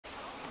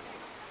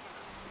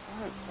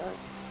so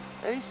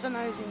at least I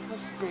know he's in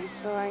custody,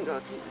 so I ain't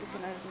got to keep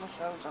looking over my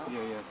shoulder.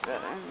 Yeah.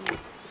 But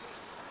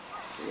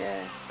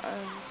yeah,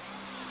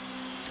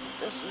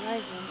 that's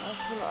amazing. I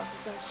feel like I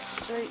could go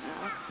to sleep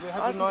now. Yeah,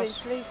 I haven't been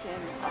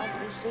sleeping. I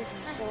haven't been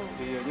sleeping at all.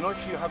 Yeah, you know,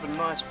 if you have a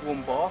nice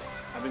warm bath,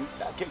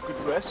 get good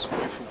rest, you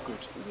feel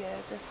good. Yeah,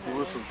 definitely. You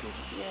will feel good.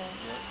 Yeah.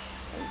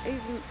 And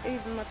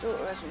even my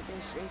daughter hasn't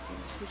been sleeping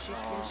because she's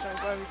been so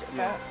worried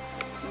about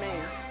me.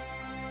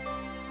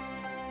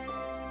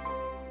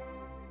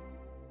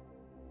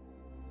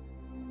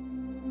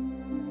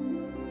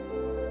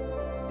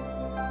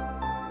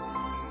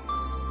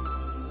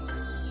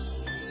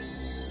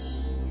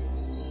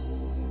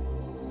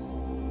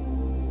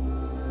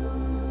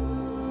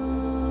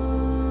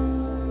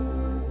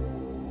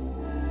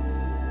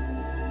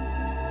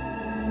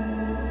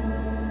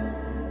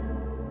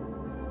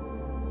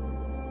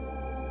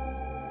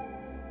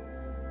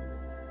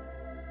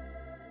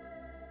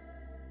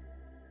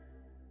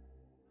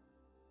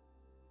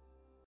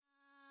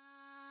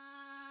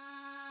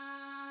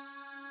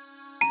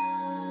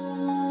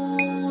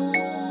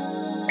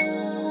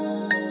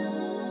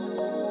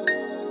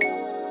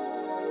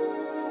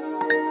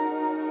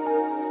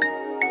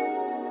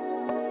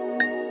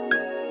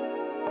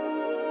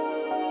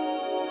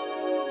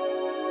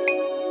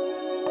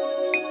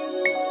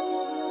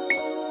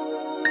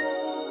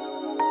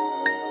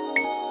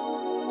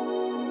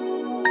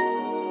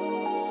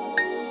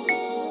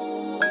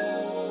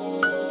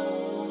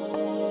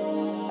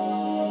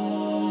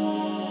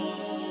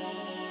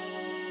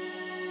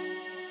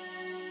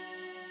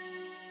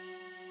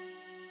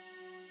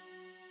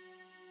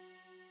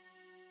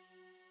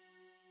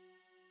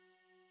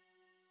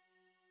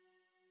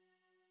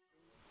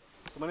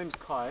 So my name is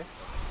Kai.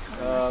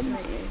 Nice to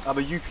meet you. I have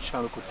a YouTube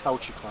channel called Tao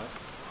Chi Kai,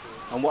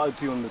 and what I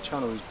do on the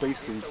channel is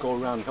basically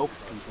go around and help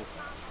people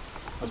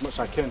as much as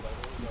I can.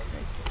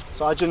 Okay.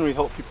 So I generally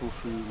help people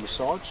through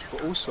massage,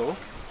 but also,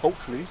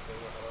 hopefully,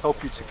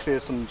 help you to clear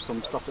some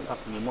stuff that's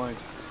happening in your mind.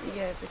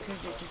 Yeah,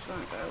 because it just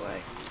won't go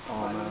away.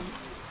 Oh man.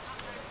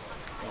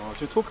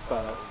 Should we talk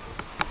about that?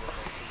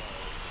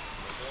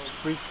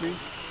 Just briefly.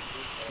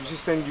 You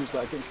just saying you was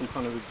like getting some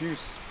kind of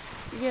abuse.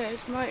 Yeah,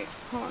 it's my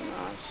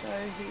ex-partner, so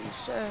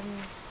he's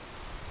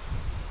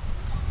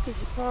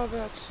a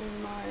father to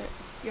my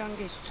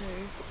youngest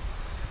two,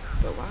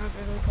 but one of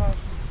them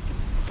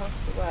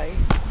passed away,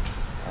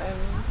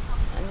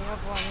 and the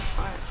other one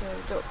I had to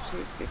adopt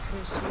it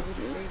because he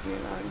wouldn't leave me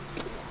alone,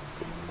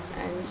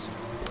 and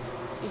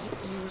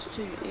it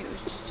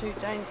was just too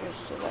dangerous,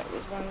 so that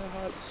was one of the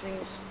hardest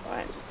things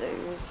I had to do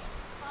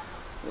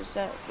was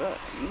that. But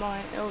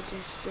my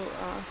eldest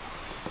daughter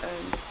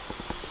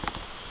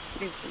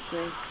lives with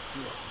me,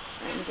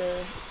 and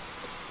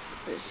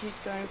but she's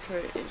going through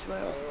it as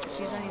well.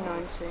 She's only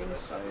 19,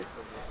 so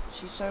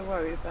she's so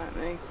worried about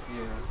me.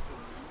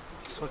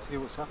 Yeah. Sorry to hear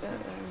what's happening.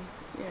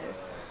 But,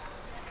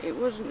 yeah, it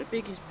wasn't the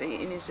biggest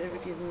beating he's ever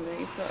given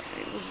me, but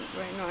it wasn't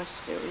very nice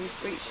still. He was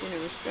breaching a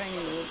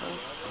restraining order.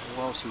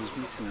 Whilst he was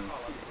beating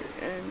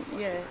you?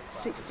 Yeah,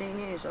 16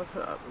 years I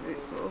put up with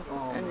it for,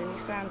 and then he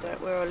found out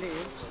where I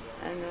lived,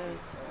 and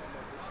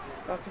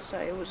like I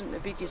say, it wasn't the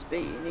biggest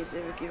beating he's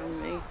ever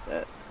given me,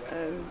 but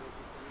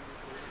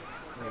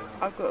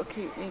I've got to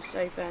keep me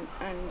safe and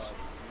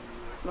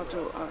my daughter,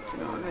 do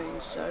you know what I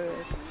mean? So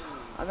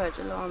I've had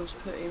alarms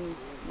put in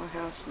my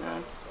house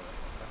now,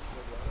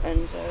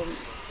 and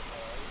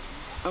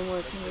I'm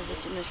working with a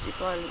domestic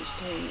violence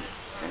team,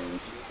 and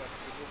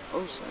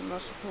also my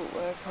support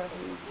worker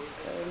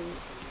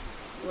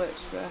who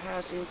works for a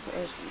housing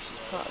person, which is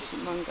part of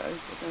St Mungo's.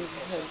 I don't know if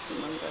you've heard of St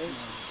Mungo's.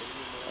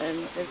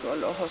 They've got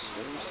a lot of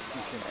hostels,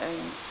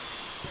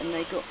 and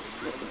they got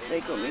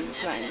me the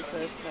flat in the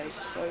first place,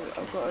 so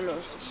I've got a lot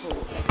of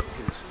support.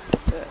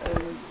 But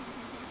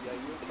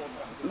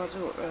my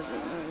daughter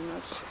hasn't known, I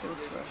just feel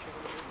for her.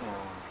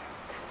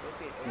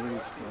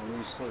 I'm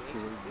really sorry to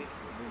hear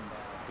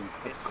you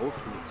had to go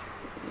through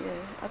it.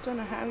 Yeah, I don't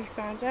know how he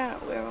found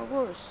out where I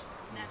was.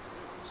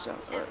 So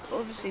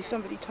obviously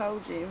somebody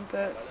told him,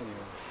 but...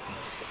 Yeah.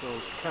 So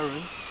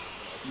Caron,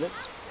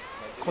 let's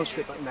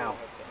concentrate back now.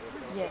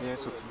 Yeah,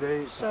 so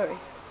today... Sorry.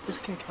 It's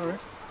okay, Caron.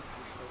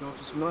 No,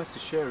 it's nice to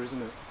share,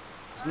 isn't it?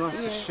 It's nice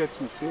to shed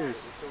some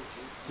tears,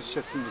 to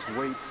shed some of this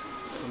weight,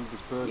 some of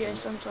this burden. Yeah,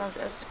 sometimes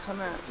it has to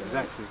come out.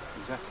 Exactly.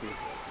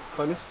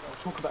 But let's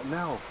talk about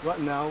now.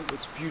 Right now,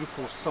 it's a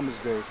beautiful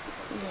summer's day.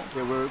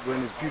 Yeah, we're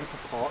in this beautiful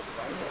park.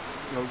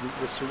 You know,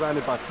 we're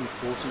surrounded by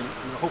people, so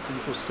hopefully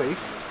you feel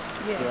safe.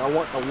 Yeah, I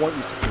want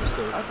you to feel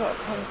safe. I've got a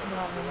compliment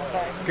on my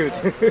back. Good,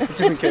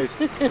 just in case.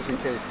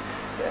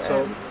 But,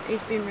 so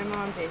he's been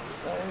remanded,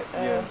 so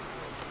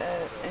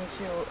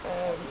until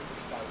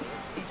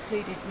he's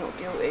pleaded not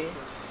guilty.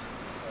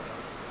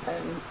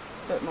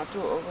 But my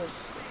daughter was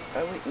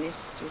a witness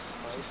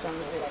to some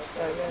of it,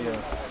 so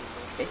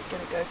it's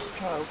going to go to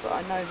trial. But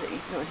I know that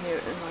he's not here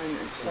at the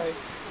moment, so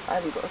I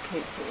haven't got to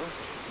keep sort of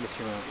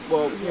looking around.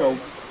 Well, you know,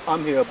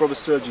 I'm here. Brother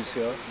Sergi's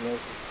here. You know,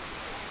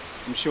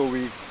 I'm sure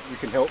we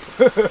can help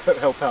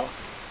help out.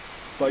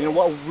 But you know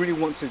what I really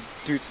want to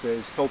do today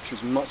is help you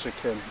as much as I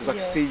can, because I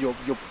can see you're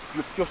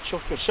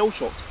shell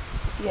shocked.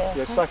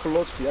 Yeah,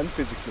 psychologically and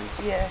physically.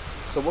 Yeah.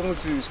 So what I'm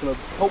going to do is going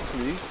to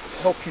hopefully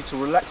help you to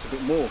relax a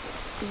bit more.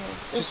 Yeah,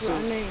 that's what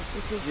I need,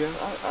 because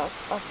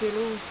I feel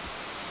all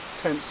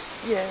tense.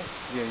 Yeah.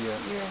 Yeah.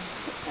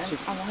 And So,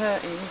 I'm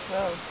hurting as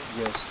well.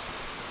 yes.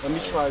 Let me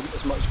try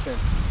as much as I can.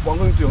 What I'm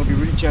going to do, I'm going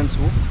to be really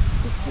gentle.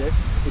 Yeah.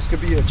 It's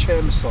going to be a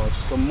chair massage.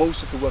 So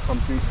most of the work I'm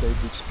doing today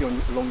will just be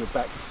along your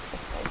back.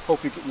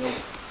 Hopefully,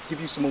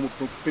 give you some more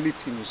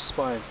mobility in your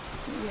spine.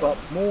 Yeah. But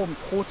more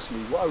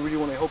importantly, what I really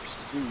want to help you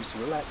to do is to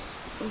relax.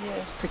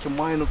 Yeah. To take your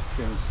mind off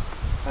things.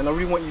 And I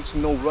really want you to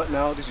know right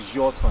now, this is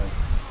your time.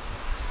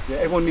 Yeah,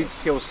 everyone needs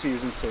TLC,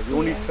 isn't it? We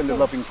all need tender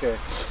loving care.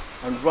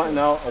 And right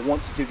now, I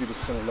want to give you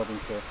this tender loving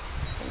care.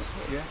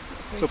 Thank you.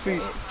 Yeah? So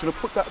please, do you want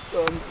to put that,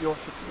 your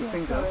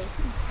thing down?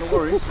 No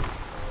worries.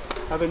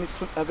 And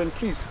then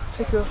please,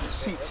 take a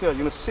seat here. You're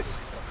going to sit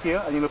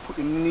here and you're going to put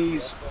your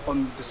knees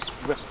on this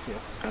rest here.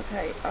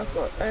 Okay, I've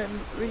got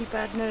really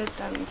bad nerve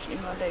damage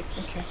in my legs.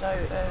 Okay.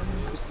 So,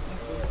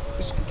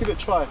 just give it a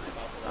try.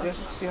 I'll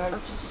just see how it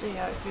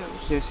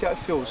feels. Yeah, see how it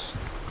feels.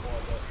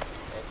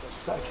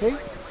 Is that okay?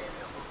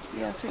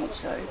 Yeah, I think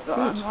so, but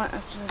I might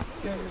have to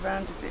move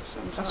around a bit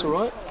sometimes. That's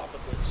alright.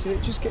 See,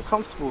 just get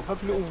comfortable,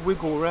 have a little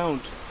wiggle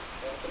around.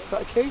 Is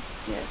that okay?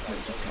 Yeah, it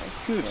feels okay.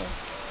 Good. Yeah.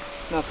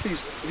 Now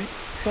please,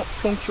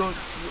 plonk your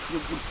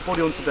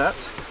body onto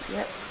that.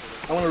 Yep.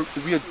 I want to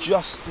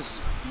readjust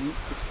this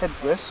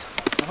headrest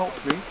and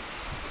hopefully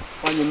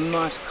find a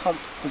nice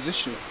comfortable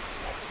position.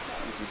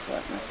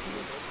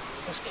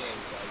 That's okay.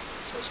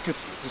 So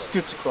it's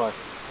good to cry.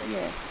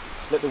 Yeah.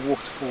 Let the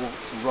waterfall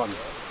run.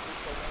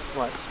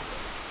 Right.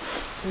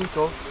 There you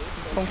go.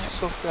 Plonk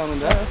yourself down on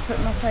that. Put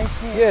my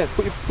face here. Yeah,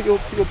 put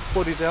your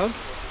body down.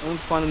 I want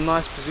to find a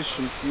nice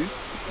position for you.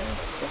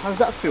 Okay. How does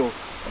that feel?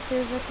 It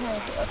feels okay,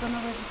 but I don't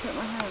know where to put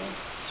my hand.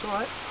 It's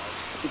alright.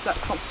 Is that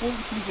comfortable?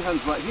 You can leave your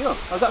hands right here.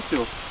 How's that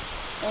feel?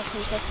 That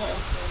feels okay.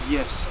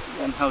 Yes.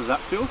 And how does that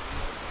feel?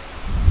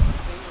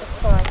 It's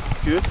fine.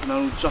 Good. And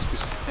I'll adjust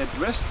this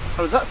headrest.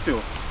 How does that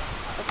feel?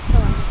 It's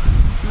fine.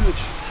 Good.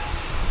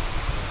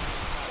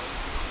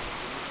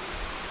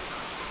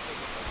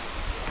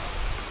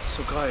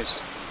 So guys,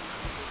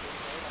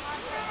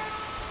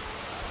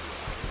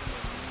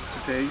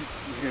 today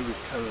we're here with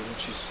Caron,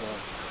 which is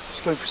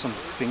just going through some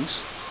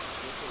things,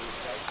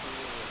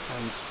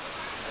 and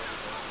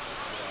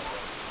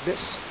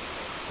let's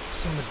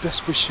send the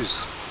best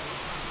wishes.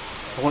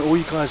 I want all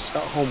you guys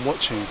at home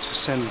watching to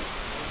send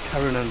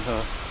Caron and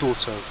her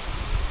daughter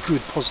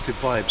good positive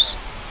vibes.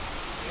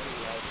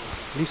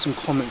 Leave some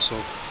comments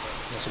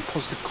some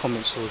positive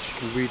comments so she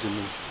can read them,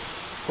 and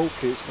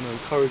hopefully it's going to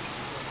encourage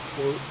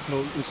or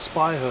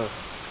inspire her.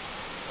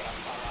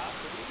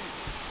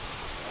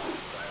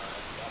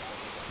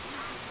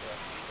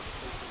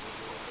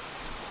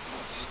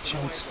 Just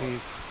gently.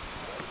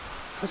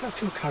 How does that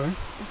feel, Caron?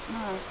 It's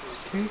nice.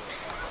 Okay.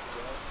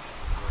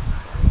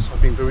 So I'm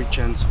being very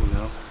gentle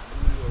now.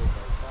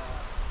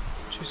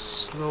 Just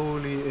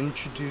slowly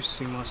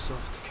introducing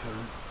myself to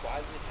Caron.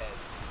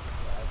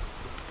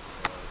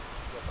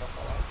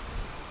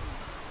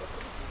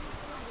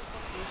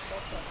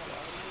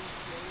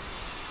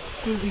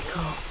 There we go.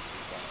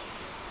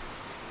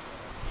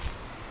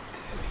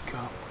 There we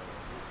go.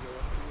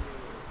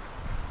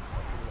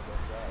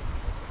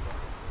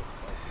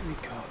 There we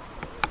go.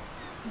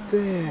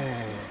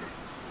 There.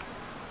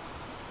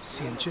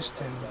 See, and just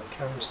then,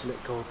 Caron just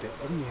let go a bit,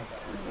 didn't you?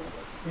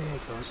 There you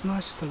go. It's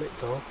nice to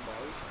let go.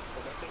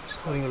 It's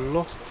holding a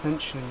lot of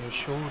tension in your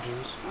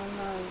shoulders. I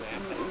know,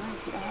 and it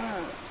makes it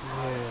hurt.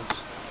 Yes.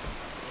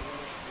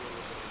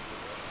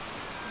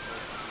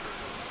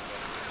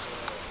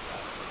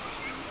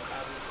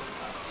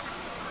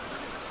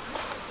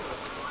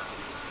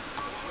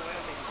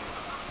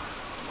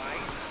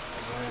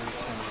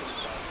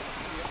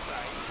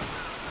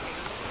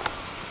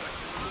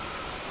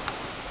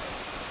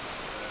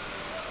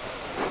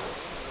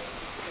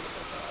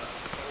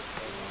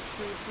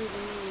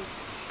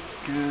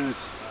 Good.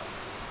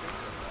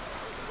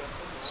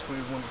 So we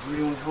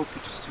really want to help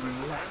you just to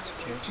relax,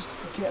 okay? Just to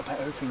forget about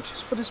everything,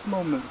 just for this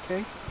moment,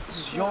 okay? This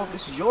is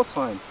your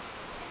time.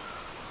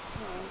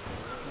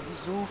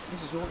 This is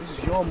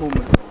your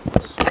moment.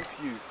 This is all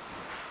for you.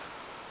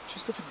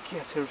 Just to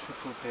forget everything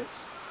for a bit.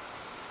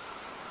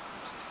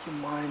 Just take your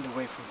mind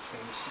away from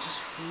things. Just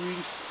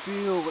really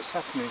feel what's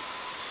happening.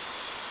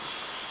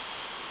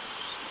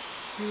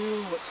 Just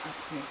feel what's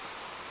happening.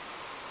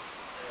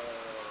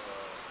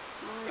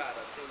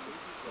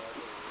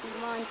 The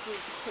line feels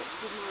a touch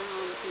with my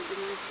arm, so the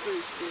nice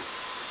bruises.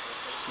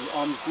 So your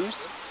arm's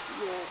bruised?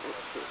 Yeah,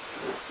 it's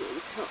at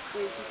the top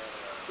where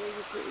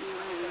you put in your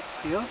hand.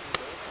 Here?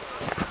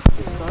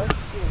 This side?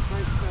 Yeah,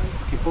 both sides.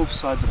 Okay, both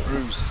sides are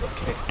bruised,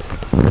 okay.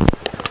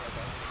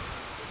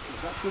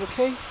 Does that feel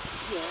okay?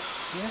 Yeah.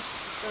 Yes?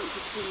 Don't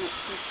put too much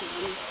pressure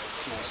on it.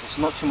 Yes, it's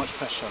not too much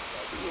pressure.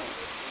 Yeah.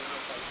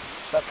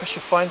 Is that pressure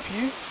fine for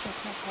you? Check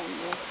up on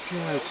you.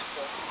 Good.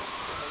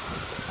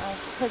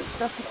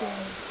 Tensed up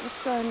again. What's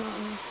going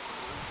on?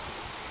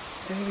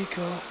 There we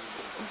go.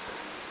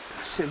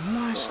 That's it,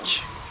 nice.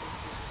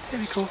 There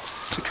we go.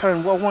 So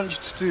Caron, what I want you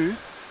to do,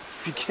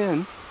 if you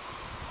can,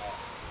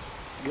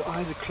 your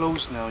eyes are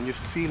closed now and you're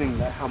feeling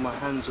that how my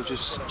hands are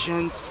just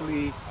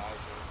gently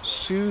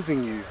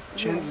soothing you,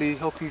 gently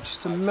helping you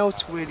just to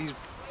melt away these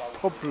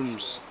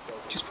problems,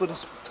 just for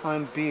this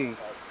time being.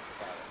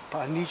 But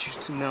I need you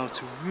to now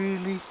to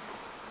really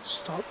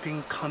start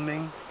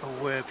becoming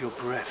aware of your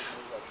breath.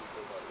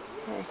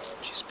 Okay.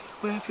 Just be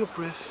aware of your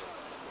breath.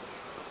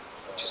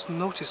 Just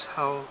notice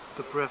how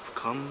the breath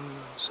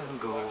comes and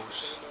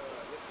goes.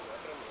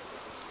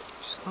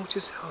 Just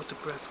notice how the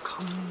breath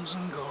comes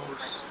and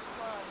goes.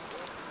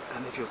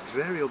 And if you're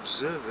very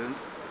observant,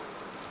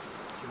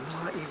 you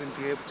might even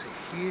be able to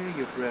hear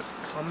your breath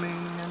coming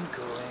and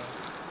going.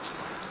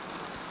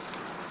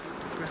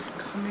 Breath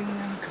coming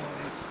and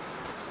going.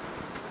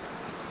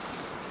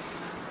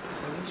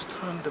 And each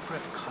time the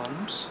breath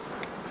comes,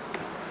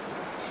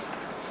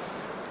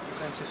 you're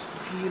going to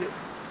feel it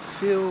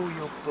fill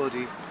your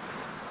body.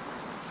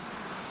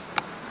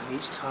 And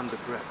each time the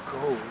breath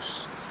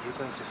goes, you're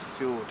going to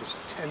feel this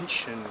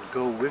tension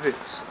go with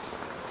it.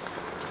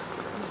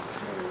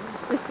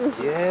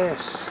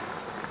 Yes.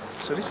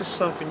 So this is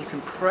something you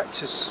can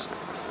practice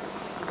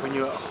when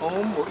you're at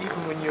home or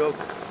even when you're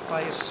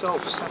by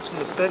yourself, sat on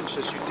the bench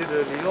as you did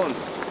early on.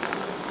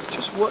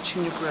 Just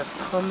watching your breath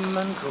come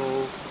and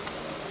go.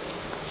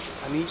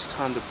 And each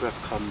time the breath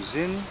comes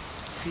in,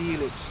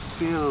 feel it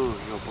fill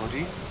your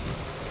body.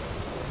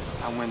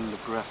 And when the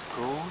breath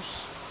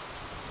goes,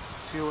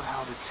 feel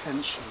how the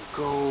tension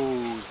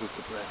goes with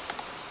the breath.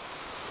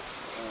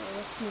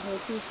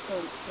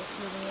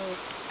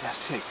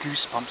 That's it,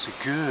 goosebumps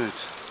are good.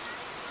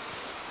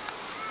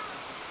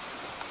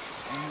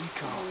 There we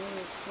go.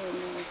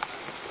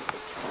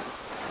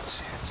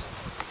 That's it.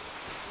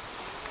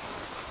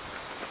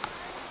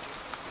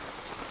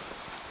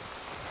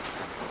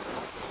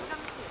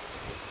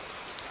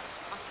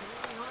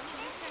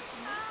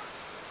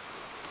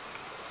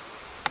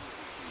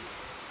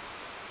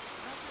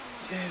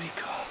 There we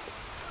go.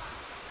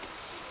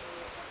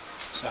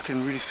 So I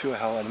can really feel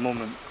how at the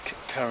moment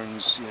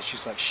Caron's,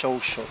 she's like shell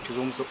shocked. She's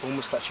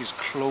almost like she's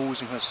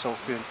closing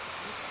herself in.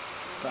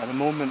 But at the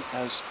moment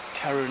as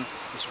Caron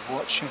is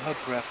watching her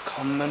breath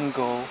come and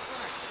go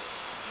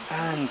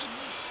and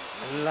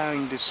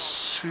allowing this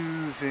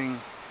soothing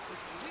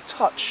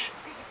touch,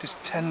 this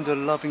tender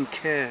loving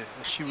care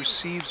as she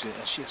receives it,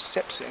 as she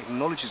accepts it,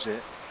 acknowledges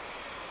it,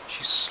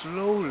 she's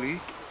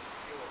slowly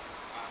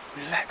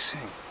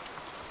relaxing,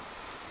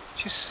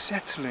 just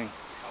settling,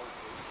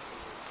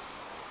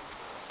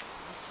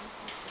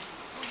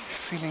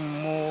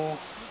 feeling more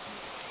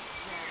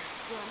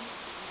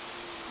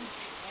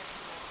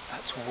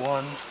at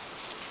one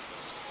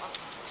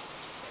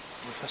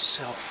with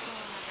herself.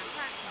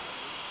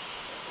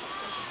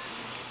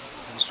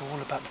 And it's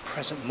all about the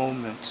present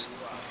moment.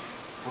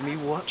 When we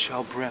watch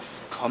our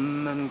breath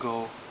come and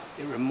go,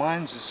 it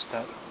reminds us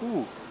that,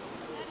 ooh,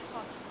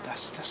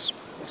 that's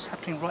what's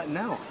happening right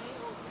now.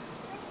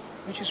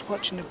 We're just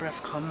watching the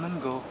breath come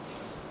and go.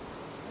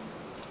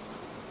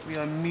 We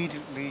are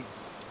immediately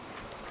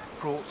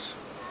brought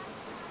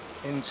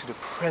into the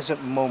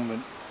present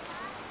moment.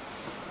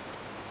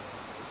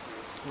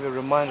 We're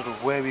reminded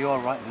of where we are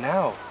right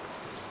now.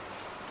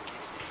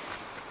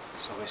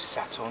 So we're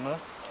sat on a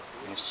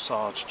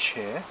massage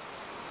chair.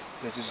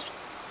 There's this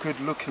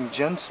good-looking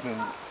gentleman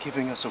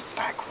giving us a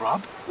back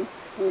rub.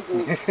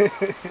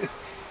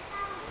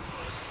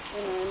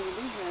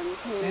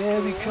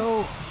 There we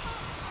go.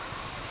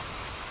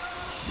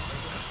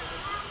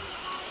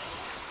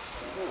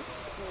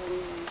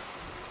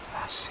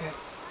 That's it.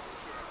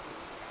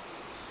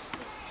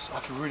 So I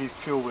can really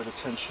feel where the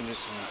tension is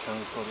in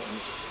Caron's body, and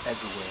it's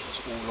everywhere, it's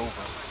all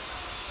over.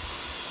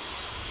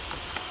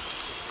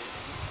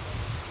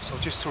 So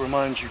just to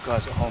remind you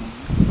guys at home,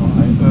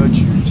 I urge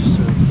you just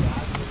to,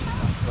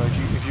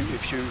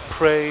 if you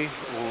pray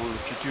or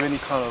if you do any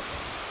kind of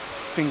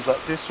things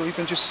like this, or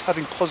even just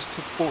having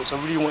positive thoughts,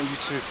 I really want you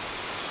to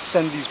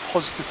send these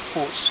positive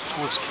thoughts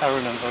towards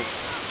Caron and her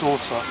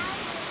daughter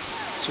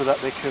so that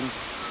they can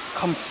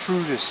come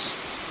through this,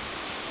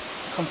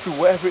 come through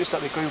whatever it is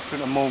that they're going through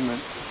in a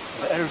moment,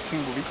 and that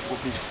everything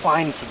will be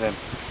fine for them.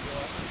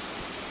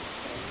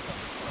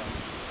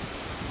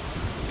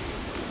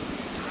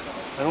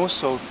 And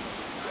also,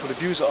 for the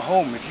viewers at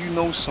home, if you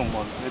know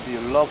someone, maybe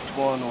a loved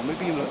one or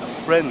maybe even a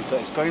friend that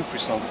is going through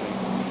something,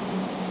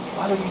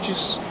 why don't you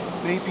just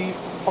maybe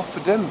offer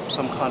them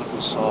some kind of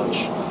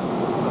massage?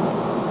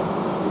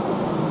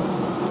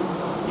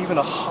 Even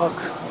a hug,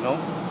 you know?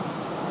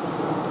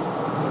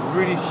 A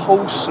really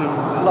wholesome,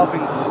 loving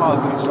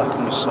hug is like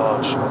a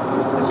massage.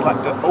 It's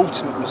like the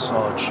ultimate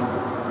massage.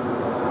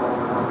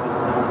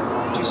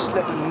 Just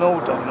let them know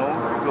that, you know,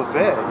 you're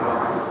there, you know.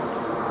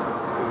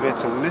 You're there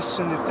to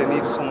listen if they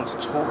need someone to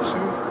talk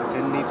to, if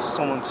they need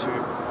someone to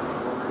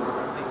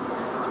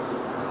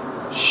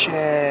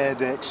share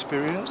their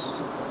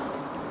experience.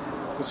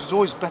 Because it's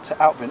always better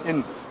out than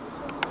in.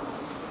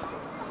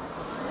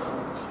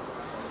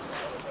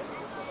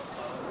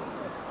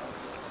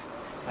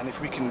 And if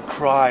we can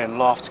cry and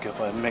laugh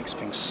together, it makes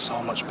things so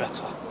much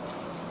better.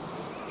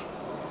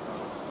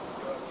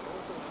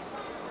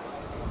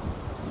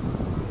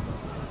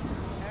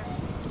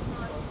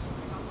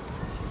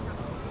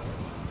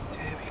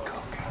 There we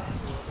go, Caron.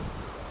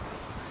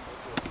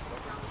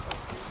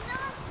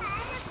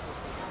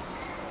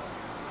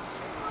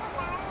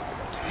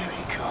 There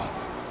we go.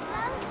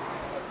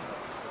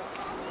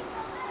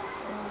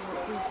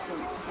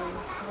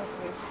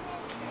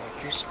 Yeah,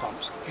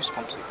 goosebumps.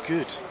 Goosebumps are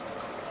good.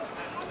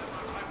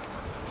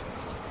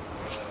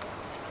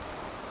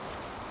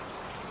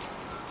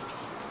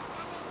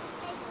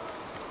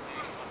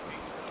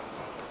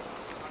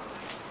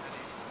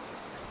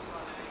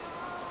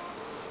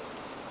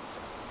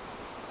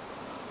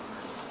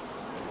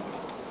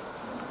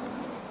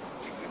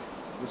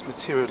 This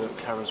material that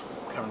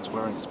Caron's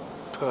wearing is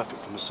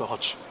perfect for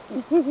massage.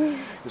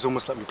 It's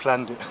almost like we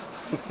planned it.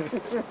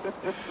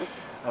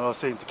 And I was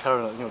saying to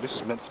Caron, like, you know, this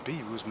was meant to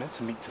be. We was meant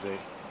to meet today.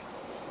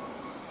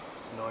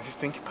 You know, if you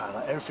think about it,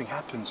 like, everything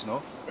happens, you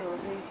know?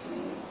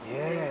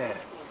 Yeah.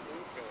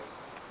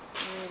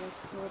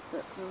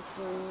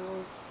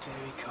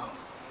 There we go.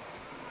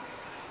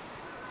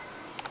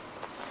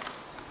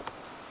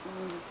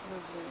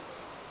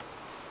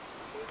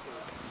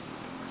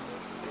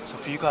 So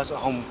for you guys at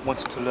home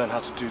wanting to learn how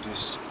to do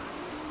this,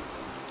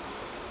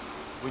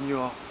 when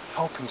you're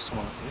helping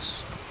someone like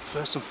this,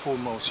 first and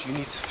foremost, you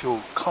need to feel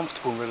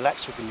comfortable and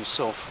relaxed within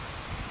yourself.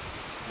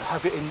 And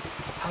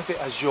have it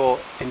as your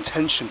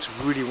intention to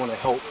really want to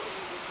help,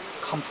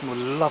 come from a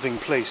loving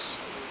place,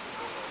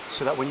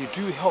 so that when you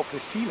do help, they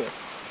feel it.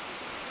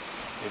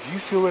 If you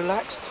feel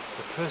relaxed,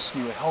 the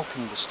person you're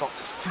helping will start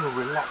to feel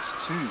relaxed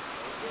too.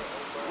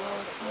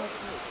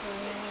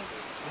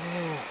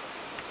 Yeah.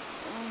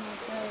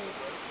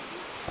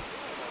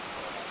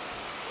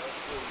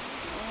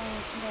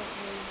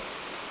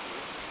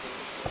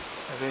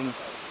 And then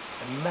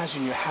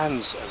imagine your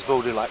hands as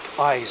though they're like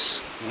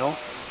eyes, you know?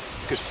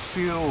 You could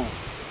feel,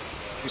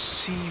 you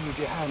see with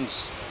your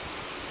hands.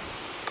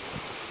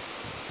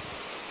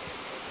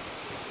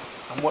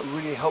 And what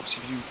really helps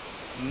if you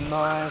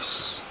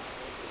nice,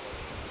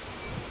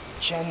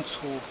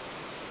 gentle,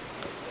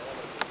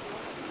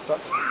 but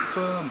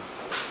firm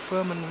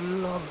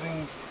and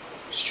loving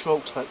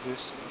strokes like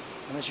this.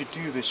 And as you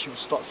do this, you will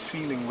start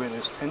feeling where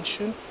there's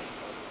tension.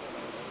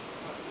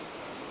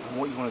 And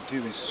what you want to do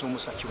is it's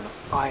almost like you want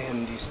to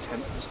iron this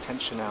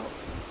tension out.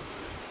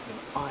 And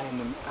iron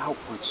them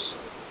outwards.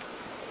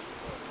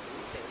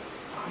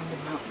 Iron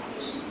them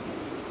outwards.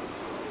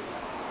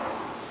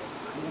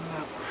 Iron them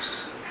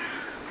outwards.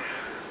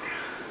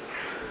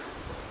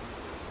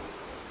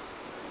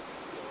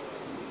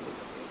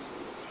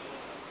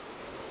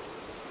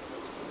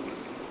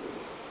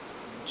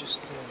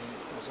 Just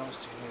as I was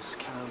doing this,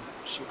 Caron,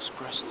 she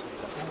expressed to me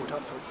that, oh,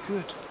 that felt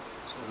good.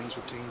 So that means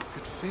we're doing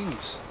good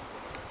things.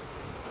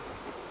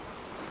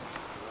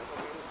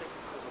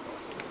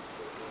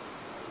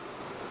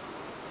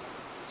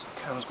 So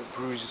Caron's got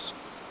bruises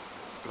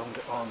along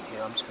the arm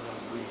here. I'm just going to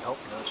really help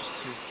now just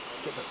to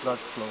get the blood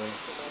flowing.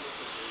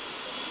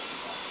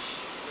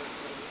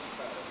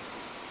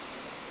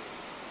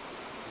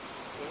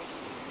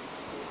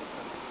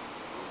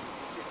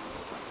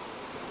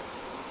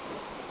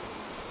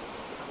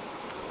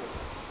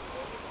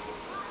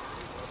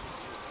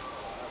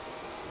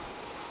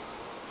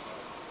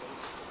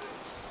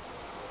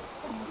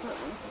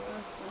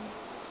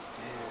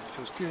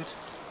 Feels good.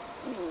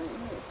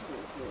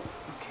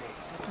 Okay,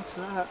 is that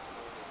better like that?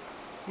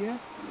 Yeah?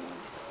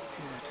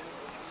 Good.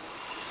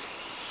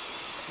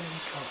 There we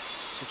go.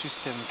 So just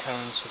telling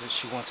Caron so that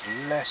she wanted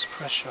less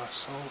pressure,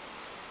 so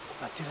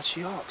I did as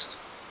she asked.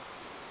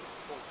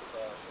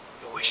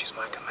 Your wish is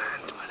my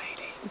command, my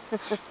lady.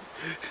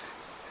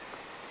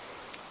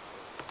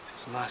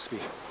 It's nice to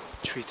be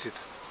treated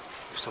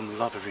with some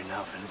love every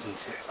now and then,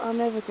 isn't it? I'll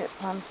never get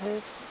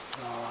pampered.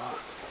 Oh,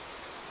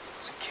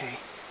 it's okay.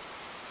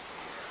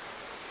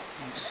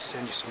 I'll just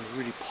send you some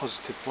really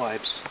positive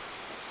vibes.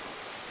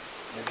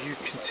 And if you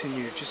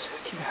continue, just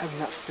keep having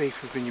that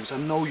faith within you, because I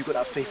know you've got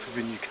that faith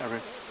within you,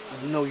 Caron.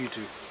 I know you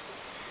do.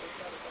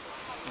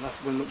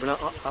 And when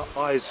our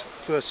eyes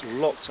first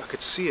locked, I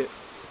could see it.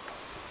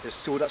 There's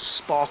still that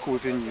sparkle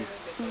within you.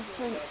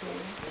 Thank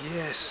you.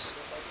 Yes.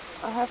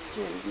 I have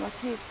to, my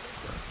kids.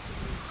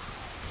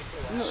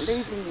 I'm not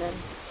leaving them.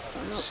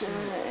 I'm not going to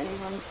let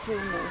anyone kill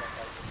me.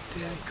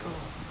 There you go.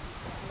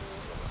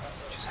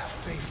 Just have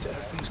faith that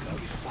everything's going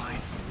to be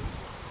fine.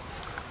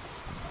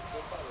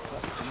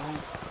 But you know,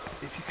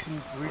 if you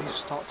can really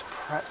start to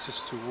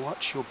practice to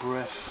watch your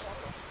breath.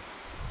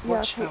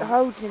 Yeah, I keep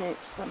holding it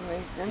for some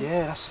reason.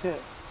 Yeah, that's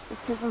it.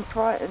 It's because I'm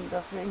frightened,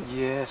 I think.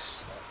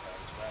 Yes.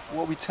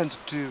 What we tend to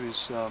do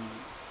is,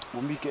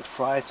 when we get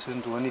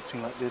frightened or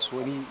anything like this,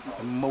 or any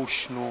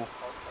emotional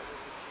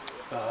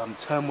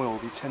turmoil,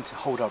 we tend to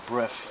hold our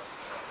breath.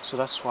 So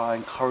that's why I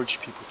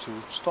encourage people to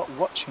start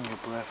watching your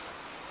breath.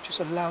 Just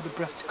allow the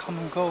breath to come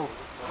and go.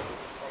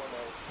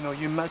 You know,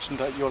 you imagine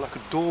that you're like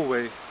a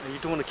doorway and you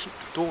don't want to keep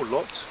the door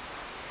locked.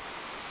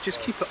 Just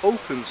keep it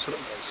open so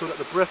that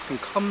the breath can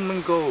come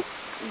and go.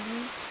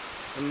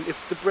 And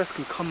if the breath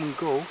can come and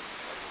go,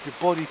 your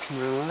body can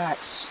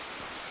relax.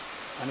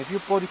 And if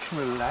your body can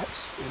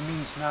relax, it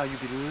means now you'll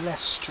be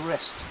less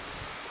stressed.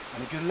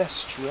 And if you're less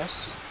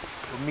stressed,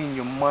 it will mean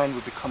your mind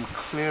will become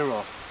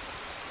clearer.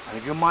 And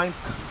if your mind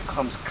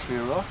becomes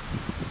clearer,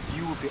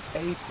 you will be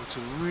able to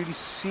really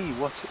see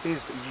what it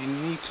is that you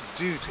need to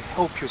do to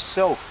help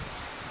yourself.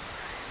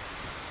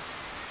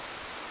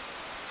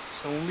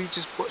 So when we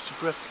just watch the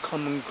breath to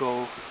come and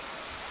go,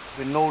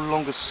 we're no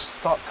longer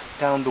stuck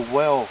down the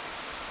well.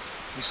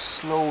 We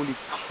slowly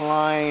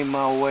climb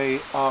our way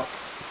up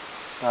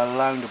by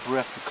allowing the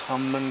breath to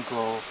come and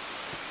go.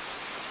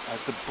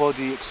 As the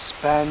body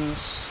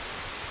expands,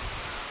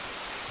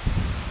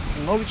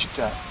 acknowledge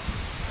that.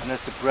 And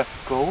as the breath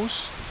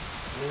goes,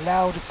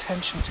 allow the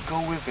tension to go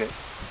with it.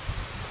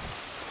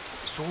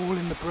 It's all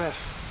in the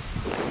breath.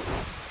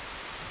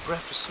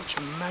 Breath is such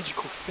a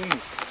magical thing,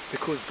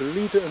 because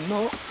believe it or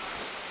not,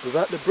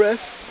 without the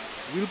breath,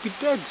 we'll be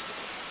dead.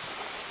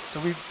 So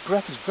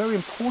breath is very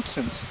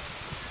important.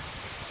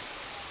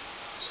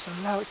 Just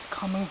allow it to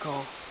come and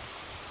go.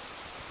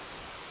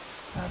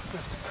 Allow the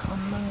breath to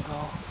come and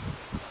go.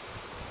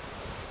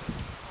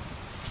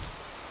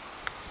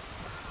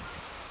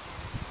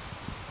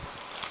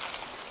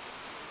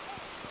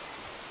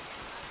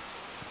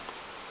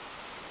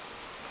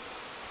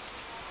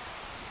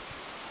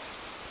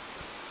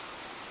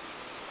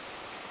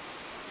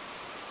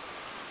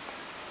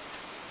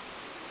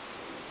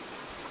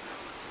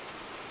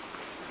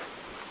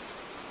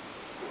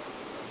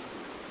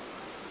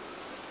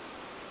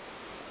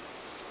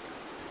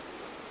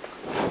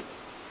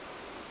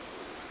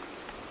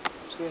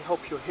 It's going to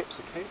help your hips,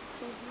 okay?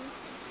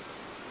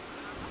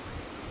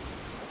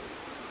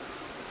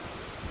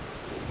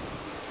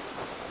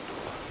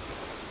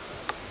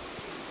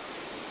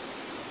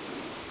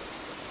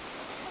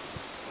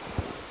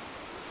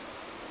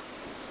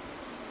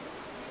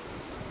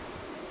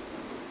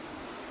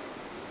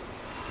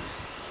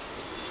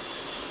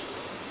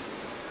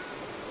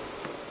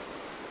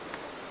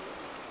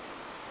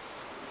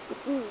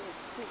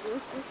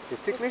 Is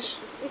it ticklish?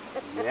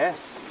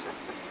 Yes.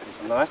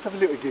 It's nice to have a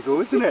little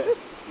giggle, isn't it?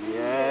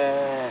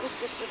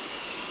 Yes.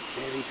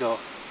 There we go.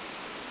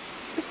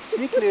 It's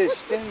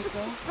ticklish. There we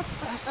go.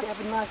 That's it. Have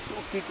a nice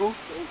little giggle.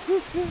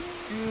 Good.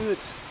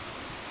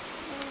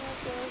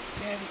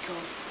 There we go.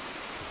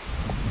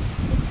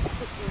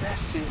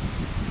 That's it.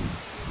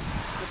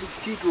 Have a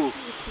giggle.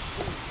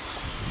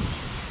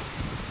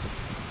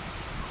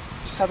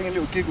 Just having a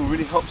little giggle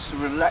really helps to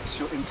relax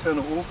your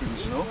internal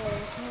organs, you know.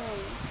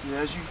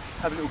 Yeah, as you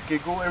have a little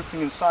giggle,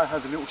 everything inside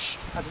has a little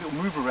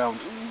move around.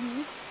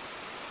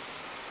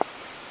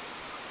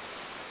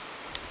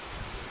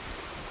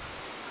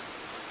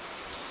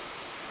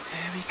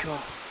 There we go.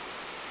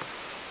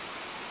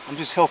 I'm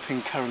just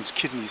helping Caron's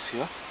kidneys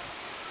here.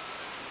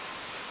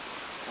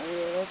 Oh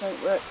yeah, they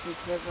don't work too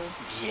clever.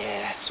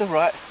 Yeah, it's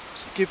alright.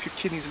 So give your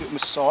kidneys a little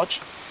massage.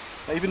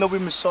 Now, even though we're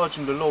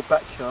massaging the lower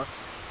back here,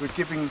 we're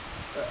giving,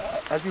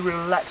 as you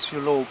relax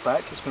your lower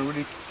back, it's going to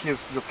really give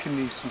your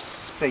kidneys some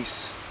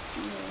space.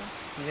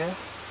 Yeah?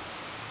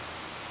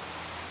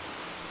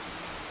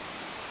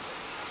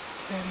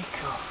 There we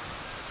go.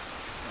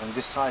 And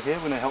this side here,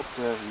 we're going to help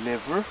the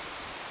liver.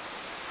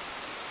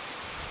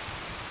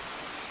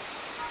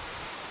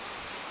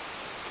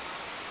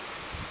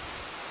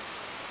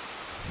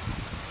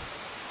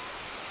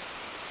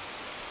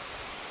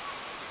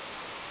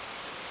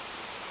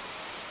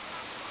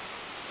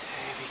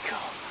 There we go.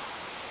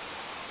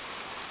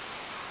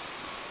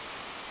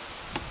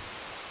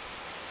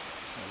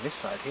 And this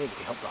side here, we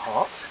can help the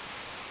heart.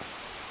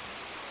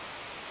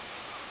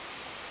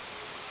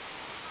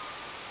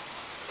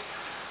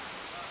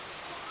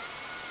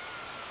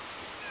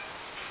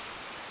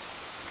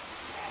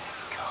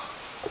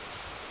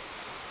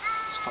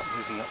 Start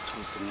moving up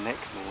towards the neck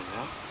more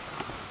now.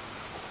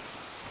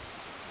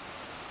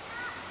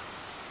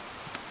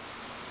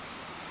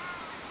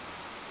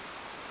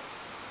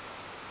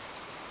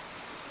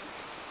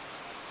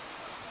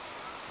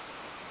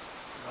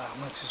 Right, I'm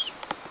going to just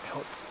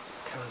help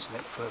Caron's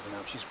neck further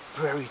now. She's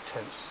very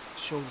tense,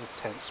 shoulder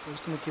tense. We're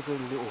just going to give her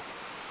a little,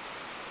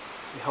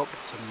 help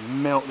to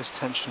melt this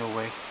tension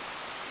away.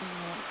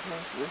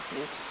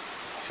 Okay. It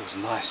feels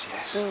nice,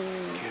 yes.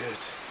 Good.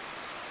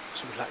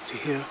 That's what we'd like to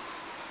hear.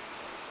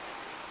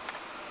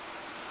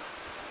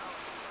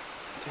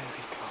 There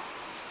we go.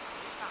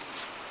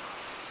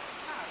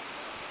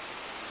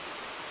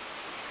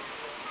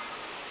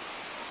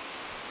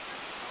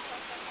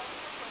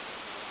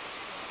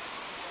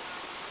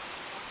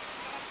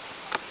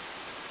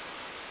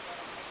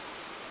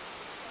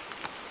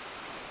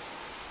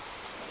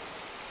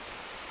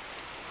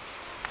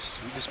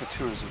 This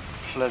material is a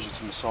pleasure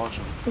to massage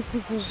on.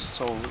 It's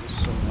so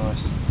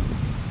nice.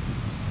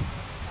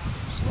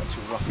 It's not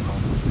too rough on my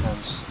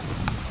hands.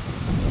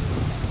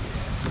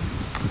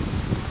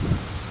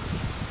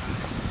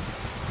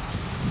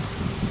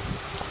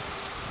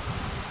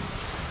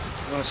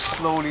 I'm going to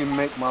slowly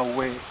make my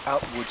way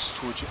outwards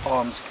towards your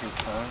arms if you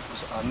can,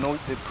 because I know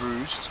they're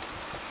bruised,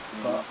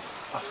 but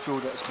I feel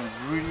that it's going to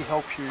really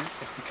help you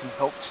if we can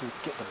help to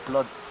get the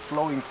blood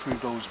flowing through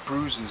those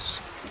bruises.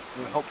 It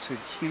will help to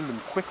heal them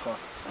quicker.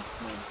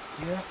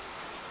 Yeah.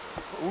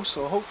 But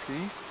also,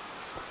 hopefully,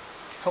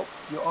 help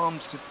your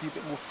arms to be a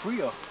bit more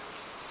freer,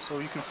 so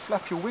you can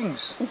flap your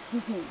wings.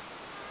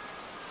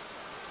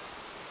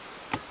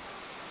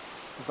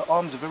 Because the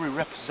arms are very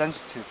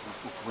representative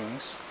of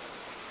wings.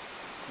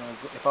 You know,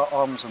 if our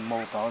arms are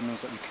mobile, it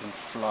means that we can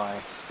fly,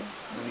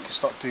 and we can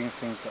start doing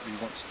things that we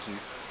want to do.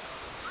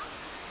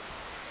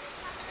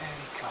 There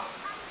we go.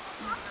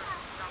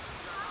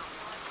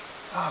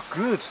 Ah,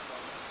 good.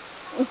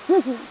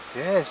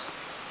 Yes.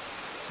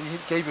 So you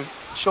gave your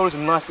shoulders a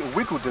nice little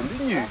wiggle then,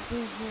 didn't you?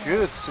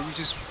 Good. So you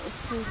just...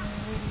 It's feeling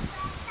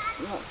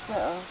really much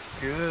better.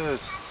 Good.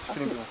 I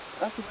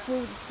could feel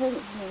the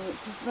tension,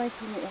 which is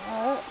making it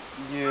hurt.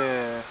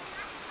 Yeah.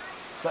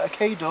 Is that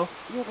okay though?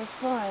 Yeah, that's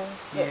fine.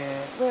 But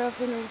Yeah. where I've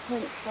been all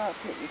tensed up,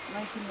 it's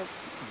making the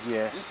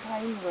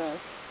pain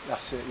worse.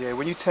 That's it, yeah.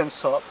 When you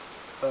tense up,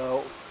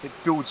 it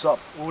builds up.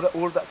 All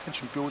of that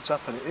tension builds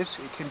up, and it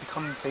can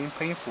become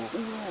painful. Yeah,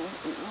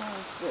 it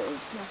was, but it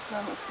feels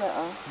so much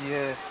better.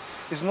 Yeah.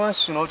 It's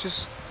nice, you know,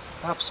 just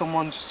to have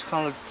someone just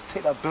kind of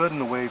take that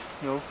burden away,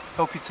 you know,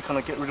 help you to kind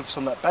of get rid of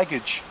some of that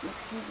baggage.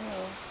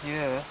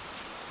 Yeah.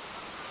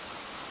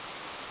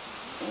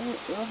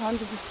 You're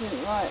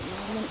 100% right, we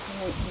were meant to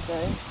meet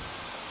today.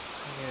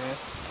 Yeah.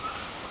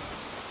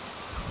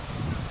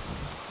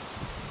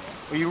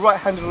 Are you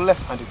right-handed or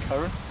left-handed,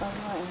 Caron? I'm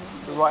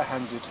right-handed. You're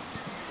right-handed.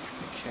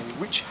 Okay.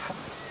 Which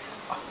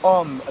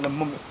arm at the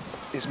moment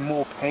is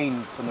more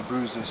pain from the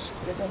bruises?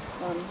 The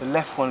left one. The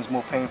left one is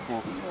more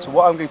painful. Yeah. So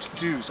what I'm going to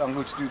do is I'm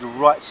going to do the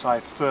right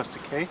side first,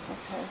 okay?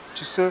 Okay.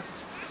 Just to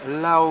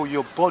allow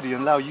your body,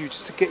 allow you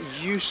just to get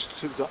used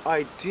to the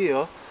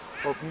idea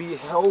of me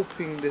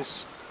helping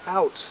this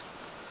out,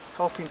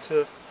 helping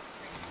to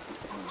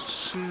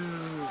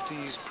soothe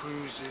these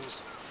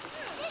bruises.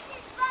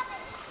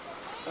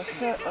 I'll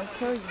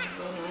show you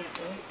one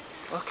after.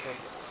 Okay.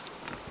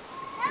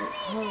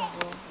 It's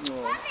horrible.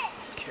 Oh,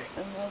 okay.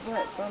 And my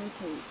right bum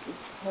cheek is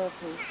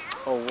purple.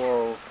 Oh,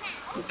 whoa.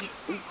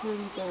 It's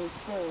really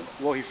downstairs.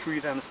 Whoa, he threw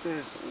you down the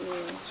stairs. Yeah.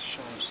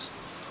 Shams.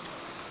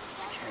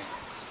 It's okay.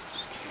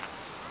 It's okay.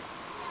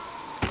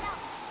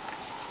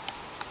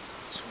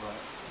 It's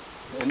alright.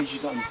 The energy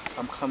that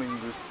I'm coming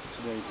with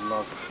today is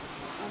love.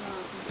 I know,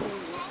 I can feel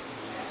it.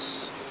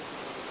 Yes.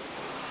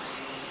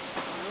 I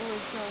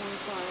always go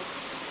inside,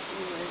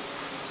 anyway.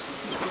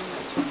 Just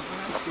relax,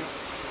 relax here.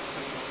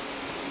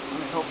 I'm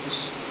going to help this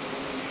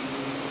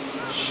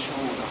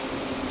shoulder,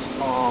 this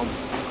arm.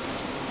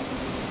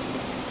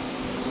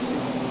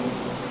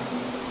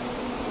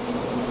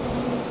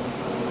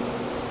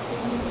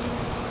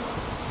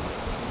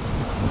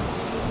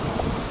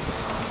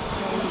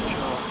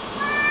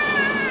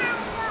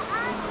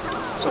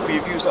 So for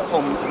your viewers at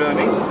home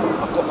learning,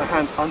 I've got my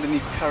hand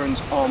underneath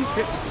Caron's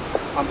armpit.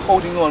 I'm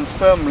holding on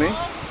firmly,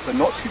 but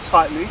not too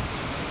tightly.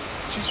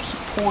 Just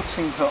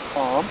supporting her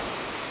arm,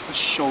 her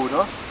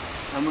shoulder,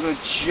 and we're going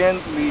to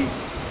gently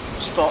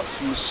start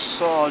to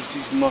massage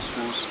these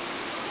muscles.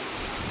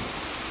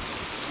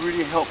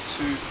 Really help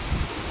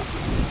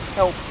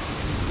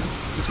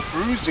this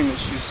bruising that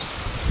she's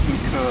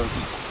incurred.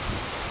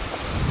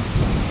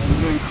 And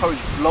we're going to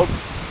encourage blood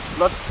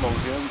flow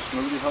here, which is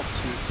going to really help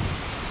to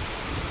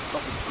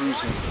stop this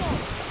bruising.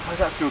 How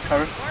does that feel,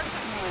 Caron?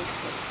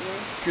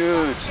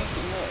 Good.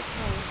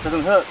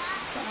 Doesn't hurt.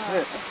 That's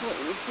it.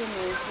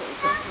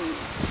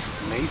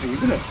 Amazing,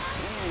 isn't it?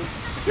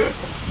 Yeah.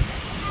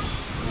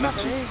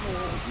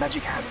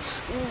 Magic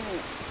hands.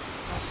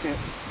 That's it.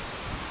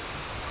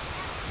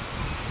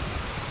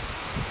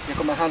 I've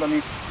got my hand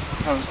underneath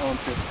Caron's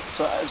armpit.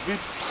 So as we're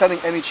sending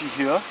energy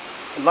here,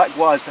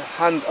 likewise the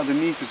hand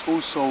underneath is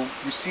also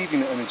receiving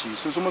the energy.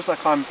 So it's almost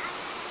like I'm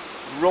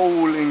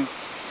rolling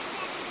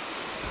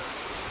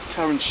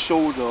Caron's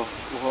shoulder or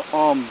her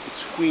arm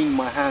between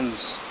my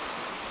hands.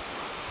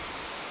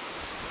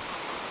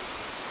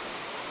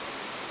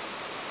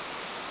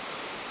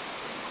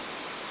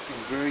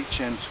 And very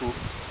gentle.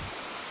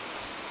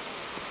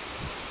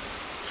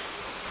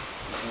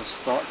 It's going to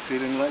start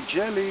feeling like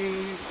jelly.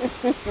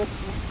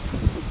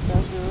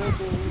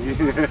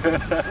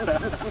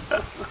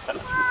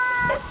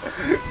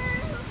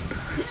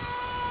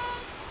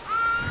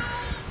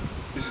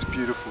 This is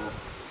beautiful.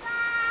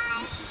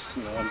 This is,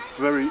 you know, I'm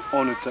very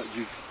honoured that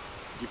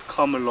you've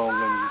come along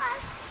and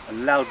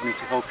you've allowed me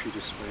to help you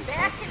this way.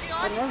 I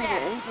never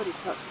let anybody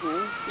touch me.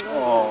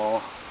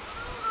 Oh,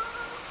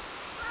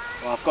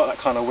 well, I've got that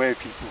kind of way of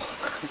people.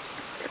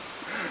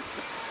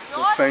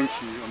 Well, thank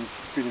you. I'm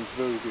feeling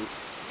very good.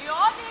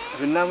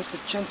 And now it's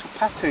just gentle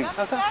patting.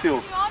 How's that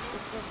feel?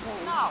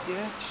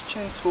 Yeah, just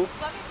gentle.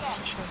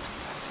 Just gentle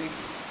patting.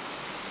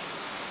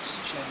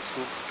 Just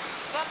gentle.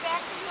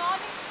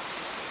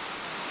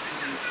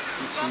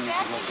 Continue to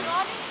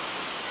rub it.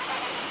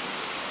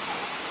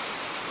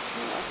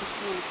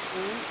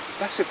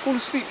 That's it. Fall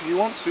asleep if you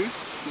want to.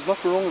 There's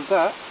nothing wrong with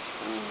that.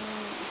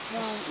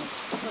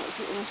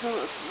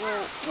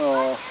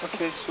 Oh,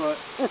 okay, it's alright.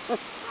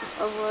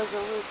 Otherwise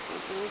I would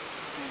probably.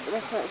 But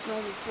that's how it's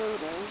made me feel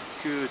though.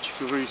 Good, you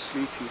feel very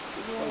sleepy. Yeah.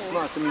 That's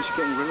nice, that means you're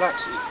getting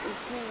relaxed.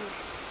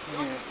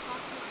 Yeah.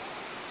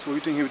 So what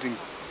we're doing here, we're doing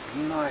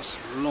nice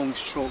long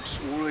strokes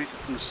all the way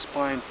from the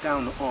spine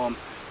down the arm,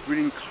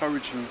 really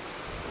encouraging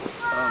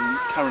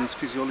Caron's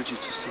physiology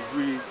just to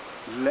really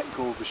let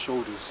go of the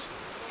shoulders.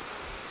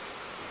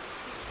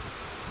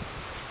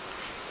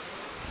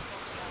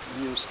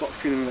 And you'll start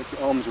feeling like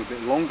your arms are a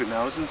bit longer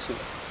now, isn't it?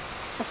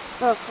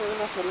 I feel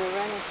like an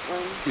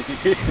orangutan.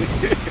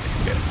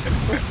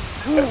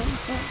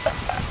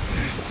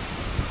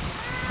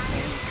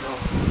 There you go.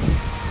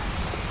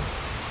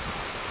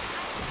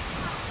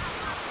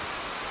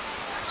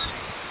 That's it.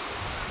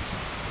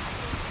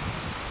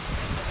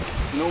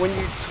 You know, when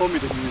you told me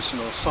that you was,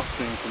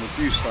 suffering from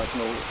abuse, like,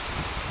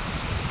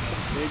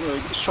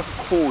 it struck a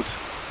chord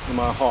in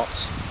my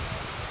heart.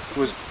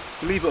 Because,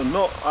 believe it or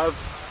not, I've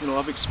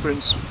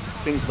experienced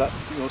things that,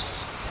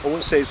 I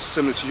wouldn't say it's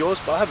similar to yours,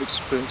 but I have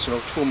experienced,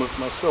 trauma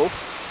myself.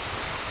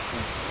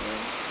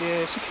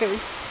 Yeah, it's okay.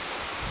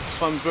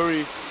 So I'm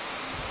very,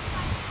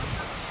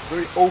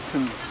 very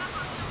open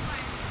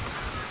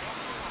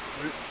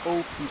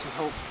to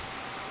help.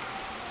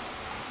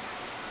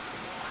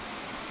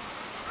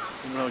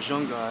 When I was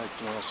younger, I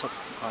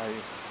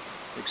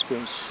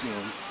experienced,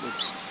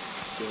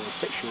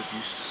 sexual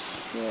abuse.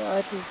 Yeah,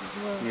 I did as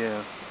well.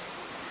 Yeah.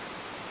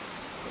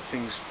 But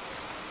things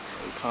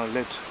kind of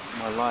led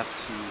my life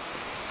to,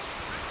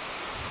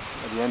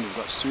 at the end, it was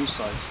like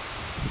suicide.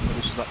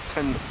 This was like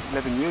 10,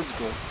 11 years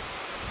ago.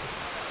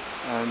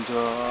 And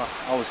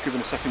I was given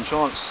a second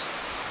chance.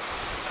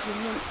 You're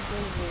meant to be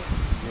here.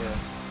 Yeah.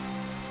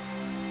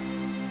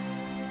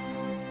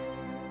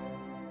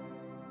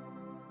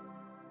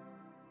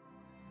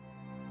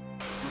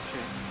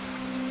 Okay.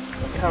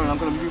 Now, Caron, I'm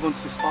going to move on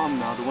to this arm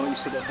now, the one that you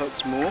said that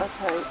hurts more.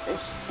 Okay,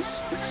 it's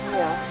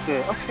here. It's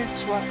there. Okay,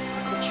 it's right.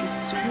 I've got you.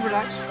 So you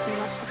relax.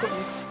 Relax. I've got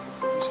you.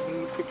 Let's have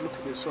a quick look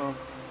at this arm.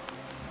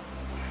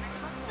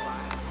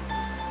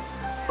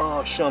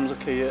 Oh, shums.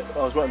 Okay, yeah. I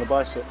was right in the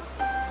bicep.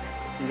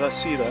 You guys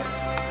see that?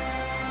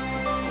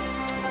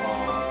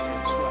 Oh, okay,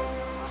 that's right.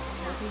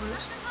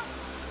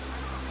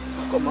 So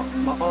I've got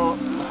my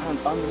hand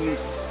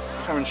underneath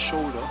Caron's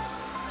shoulder,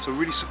 so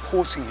really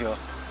supporting here.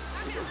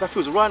 That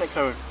feels right,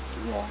 Caron?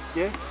 Yeah.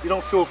 Yeah? You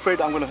don't feel afraid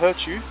that I'm going to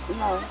hurt you?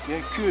 No.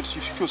 Yeah, good.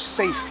 You feel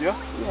safe, yeah?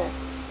 Yeah.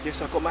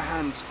 Yes, I've got my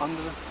hands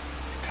under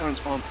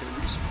Caron's armpit,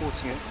 really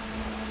supporting it.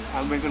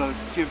 And we're going to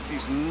give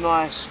these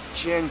nice,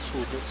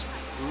 gentle, but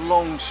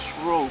long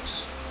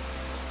strokes.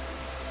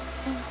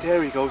 There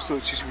we go, so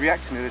it's just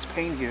reacting to this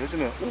pain here, isn't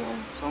it? Yeah.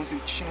 So I'm going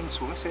to do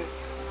gentle, that's it.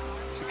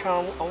 So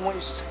Caron, I want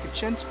you to take a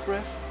gentle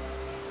breath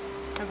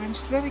and then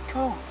just let it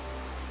go.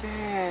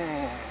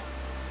 There.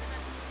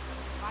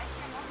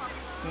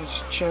 And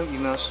just gently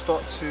now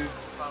start to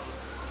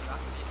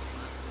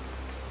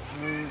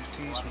move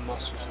these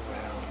muscles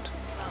around.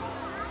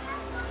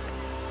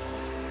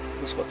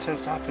 That's what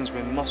tends to happen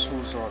when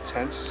muscles are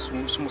tense. It's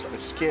almost like they're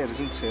scared,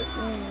 isn't it?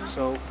 Mm.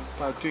 So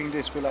by doing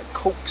this, we're like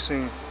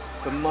coaxing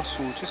the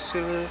muscle just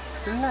to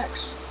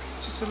relax,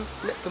 just to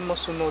let the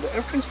muscle know that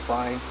everything's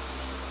fine,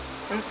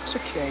 everything's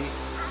okay.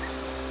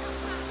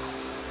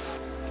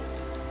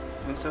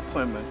 When's the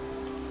appointment?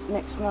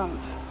 Next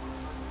month.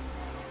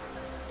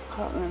 I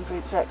can't remember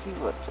exactly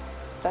what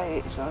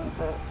day it's on,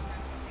 but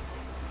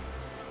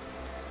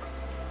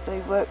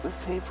they work with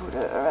people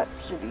that are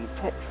absolutely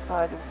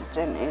petrified of the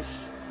dentist.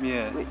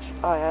 Yeah. Which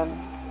I am.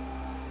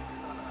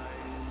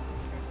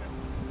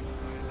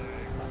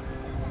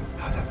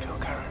 How's that feel,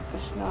 Caron?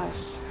 It's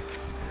nice.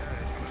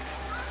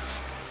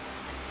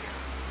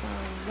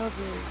 Oh,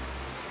 lovely.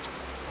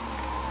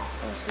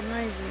 Oh, That's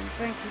amazing.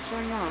 Thank you so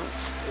much.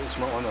 it's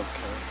my honour,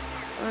 Caron.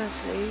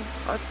 Honestly,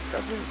 I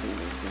didn't think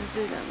it was going to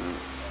do that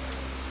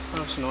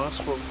much. No,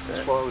 that's why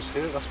I was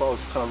here. That's why I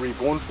was kind of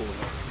reborn for.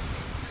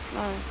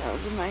 No, that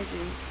was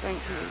amazing. Thank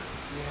you.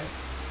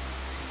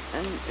 Yeah.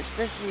 And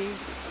especially,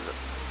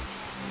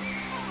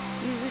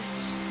 you was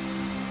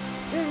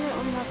doing it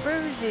on my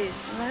bruises,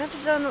 and how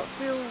did I not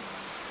feel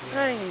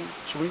pain?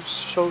 Should we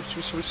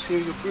see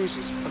your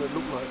bruises? What it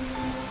look like?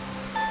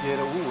 Yeah,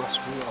 that's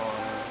real. Oh,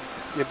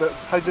 yeah, but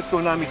how does it feel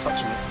now, me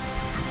touching it? I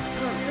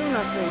can't feel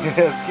nothing. Yeah,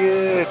 that's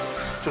good.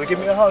 Do you want to give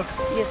me a hug?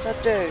 Yes, I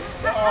do.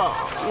 Oh.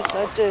 Yes,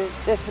 I do,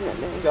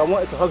 definitely. Yeah, I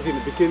wanted to hug you in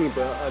the beginning,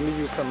 but I knew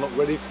you were kind of not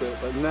ready for it.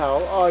 But now,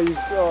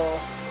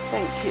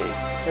 Thank you.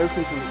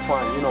 everything's going to be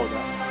fine, you know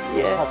that.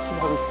 Yeah. Keep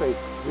having faith,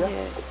 yeah?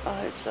 Yeah, I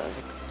hope so.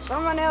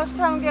 Someone else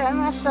come get a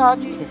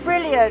massage. He's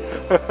brilliant.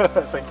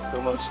 Thank you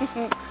so much.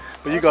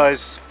 But you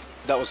guys,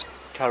 that was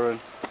Caron.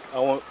 I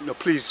want,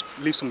 please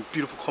leave some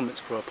beautiful comments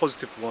for her,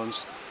 positive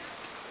ones,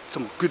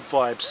 some good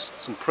vibes,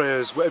 some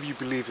prayers, whatever you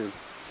believe in.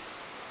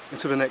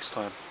 Until the next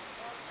time,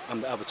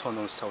 I'm the avatar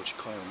known as Tao Chi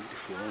Kai on